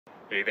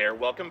Hey there,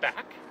 welcome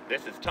back.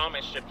 This is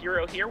Thomas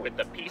Shapiro here with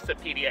the Piece of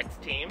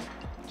PDX team.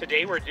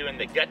 Today we're doing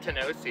the Get to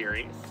Know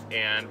series,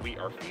 and we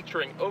are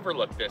featuring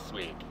Overlook this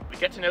week. The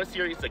Get to Know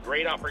series is a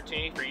great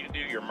opportunity for you to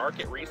do your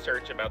market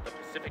research about the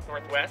Pacific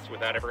Northwest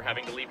without ever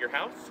having to leave your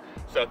house.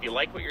 So if you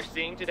like what you're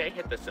seeing today,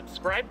 hit the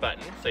subscribe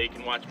button so you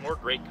can watch more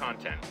great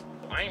content.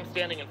 I am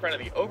standing in front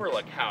of the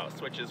Overlook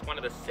house, which is one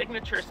of the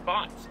signature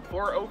spots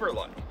for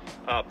Overlook.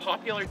 A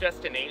popular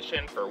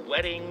destination for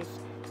weddings,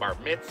 bar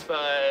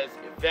mitzvahs,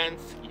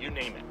 events, you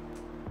name it.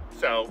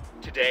 So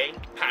today,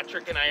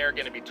 Patrick and I are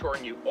going to be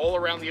touring you all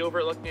around the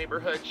Overlook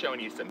neighborhood, showing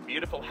you some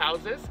beautiful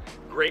houses,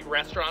 great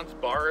restaurants,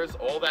 bars,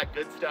 all that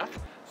good stuff.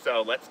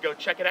 So let's go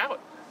check it out.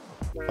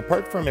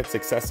 Apart from its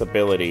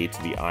accessibility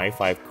to the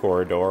I-5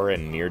 corridor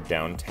and near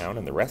downtown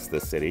and the rest of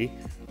the city,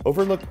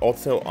 Overlook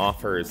also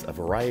offers a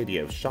variety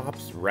of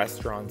shops,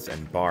 restaurants,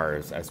 and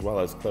bars, as well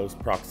as close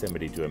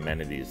proximity to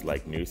amenities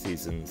like New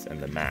Seasons and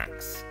the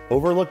Max.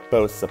 Overlook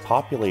boasts a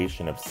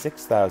population of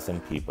 6,000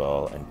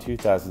 people and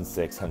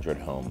 2,600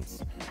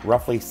 homes.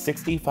 Roughly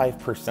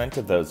 65%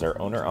 of those are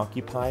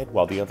owner-occupied,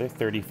 while the other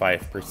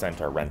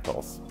 35% are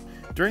rentals.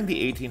 During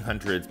the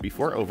 1800s,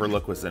 before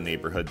Overlook was a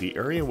neighborhood, the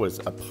area was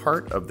a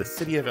part of the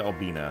city of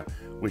Albina,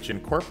 which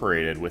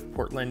incorporated with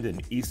Portland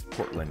and East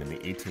Portland in the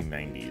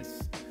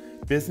 1890s.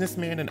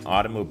 Businessman and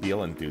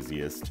automobile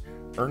enthusiast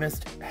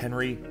Ernest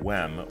Henry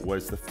Wem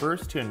was the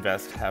first to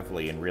invest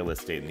heavily in real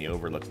estate in the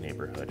Overlook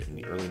neighborhood in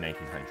the early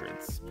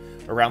 1900s.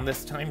 Around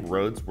this time,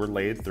 roads were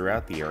laid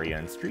throughout the area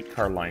and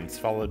streetcar lines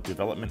followed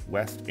development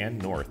west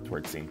and north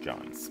towards St.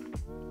 John's.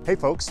 Hey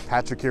folks,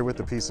 Patrick here with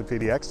the Piece of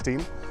PDX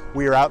team.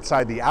 We are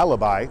outside the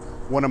Alibi,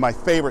 one of my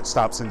favorite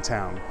stops in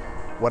town.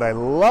 What I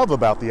love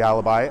about the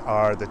Alibi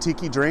are the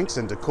tiki drinks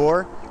and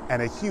decor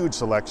and a huge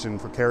selection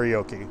for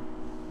karaoke.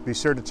 Be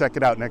sure to check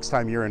it out next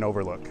time you're in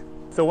Overlook.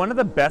 So one of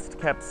the best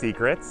kept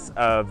secrets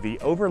of the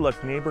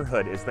Overlook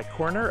neighborhood is the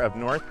corner of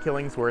North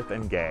Killingsworth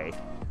and Gay.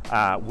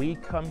 We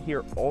come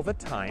here all the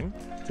time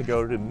to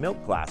go to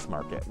Milk Glass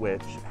Market,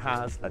 which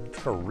has a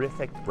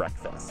terrific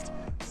breakfast.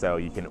 So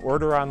you can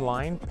order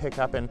online, pick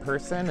up in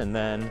person, and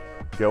then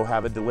go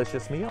have a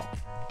delicious meal.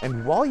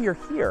 And while you're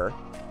here,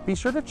 be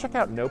sure to check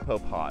out No Po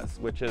Paws,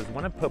 which is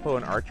one of Popo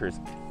and Archer's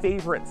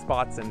favorite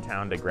spots in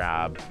town to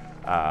grab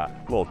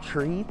little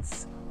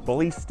treats,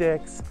 bully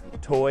sticks,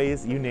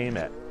 toys, you name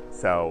it.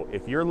 So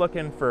if you're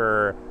looking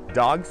for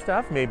dog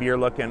stuff, maybe you're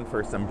looking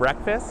for some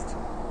breakfast,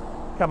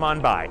 come on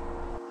by.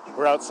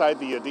 We're outside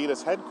the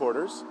Adidas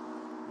headquarters,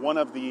 one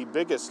of the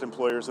biggest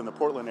employers in the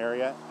Portland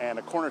area and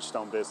a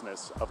cornerstone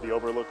business of the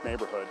Overlook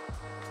neighborhood.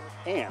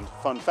 And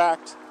fun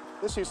fact,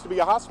 this used to be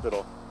a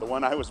hospital, the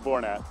one I was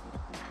born at.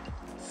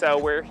 So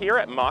we're here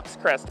at Mox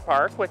Crest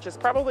Park, which is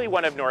probably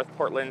one of North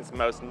Portland's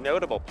most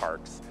notable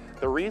parks.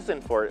 The reason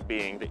for it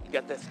being that you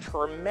get this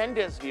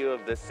tremendous view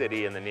of the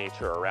city and the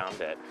nature around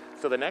it.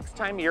 So the next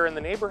time you're in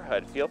the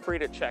neighborhood, feel free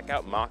to check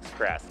out Mox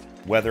Crest.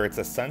 Whether it's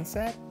a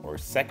sunset or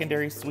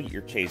secondary suite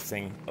you're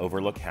chasing,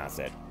 Overlook has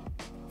it.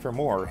 For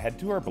more, head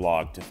to our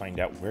blog to find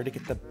out where to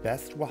get the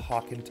best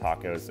Oaxacan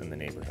tacos in the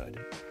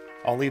neighborhood.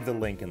 I'll leave the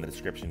link in the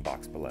description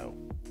box below.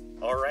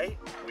 All right,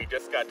 we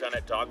just got done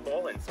at Dog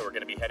Bowl, and so we're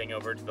going to be heading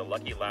over to the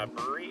Lucky Lab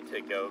Brewery to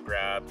go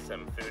grab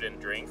some food and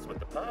drinks with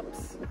the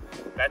pups.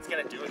 That's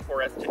going to do it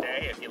for us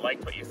today. If you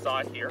liked what you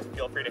saw here,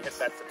 feel free to hit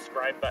that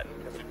subscribe button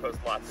because we post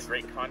lots of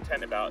great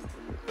content about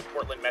the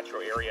Portland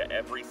metro area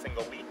every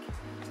single week.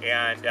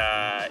 And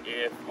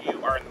if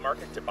you are in the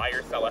market to buy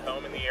or sell a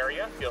home in the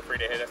area, feel free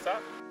to hit us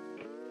up.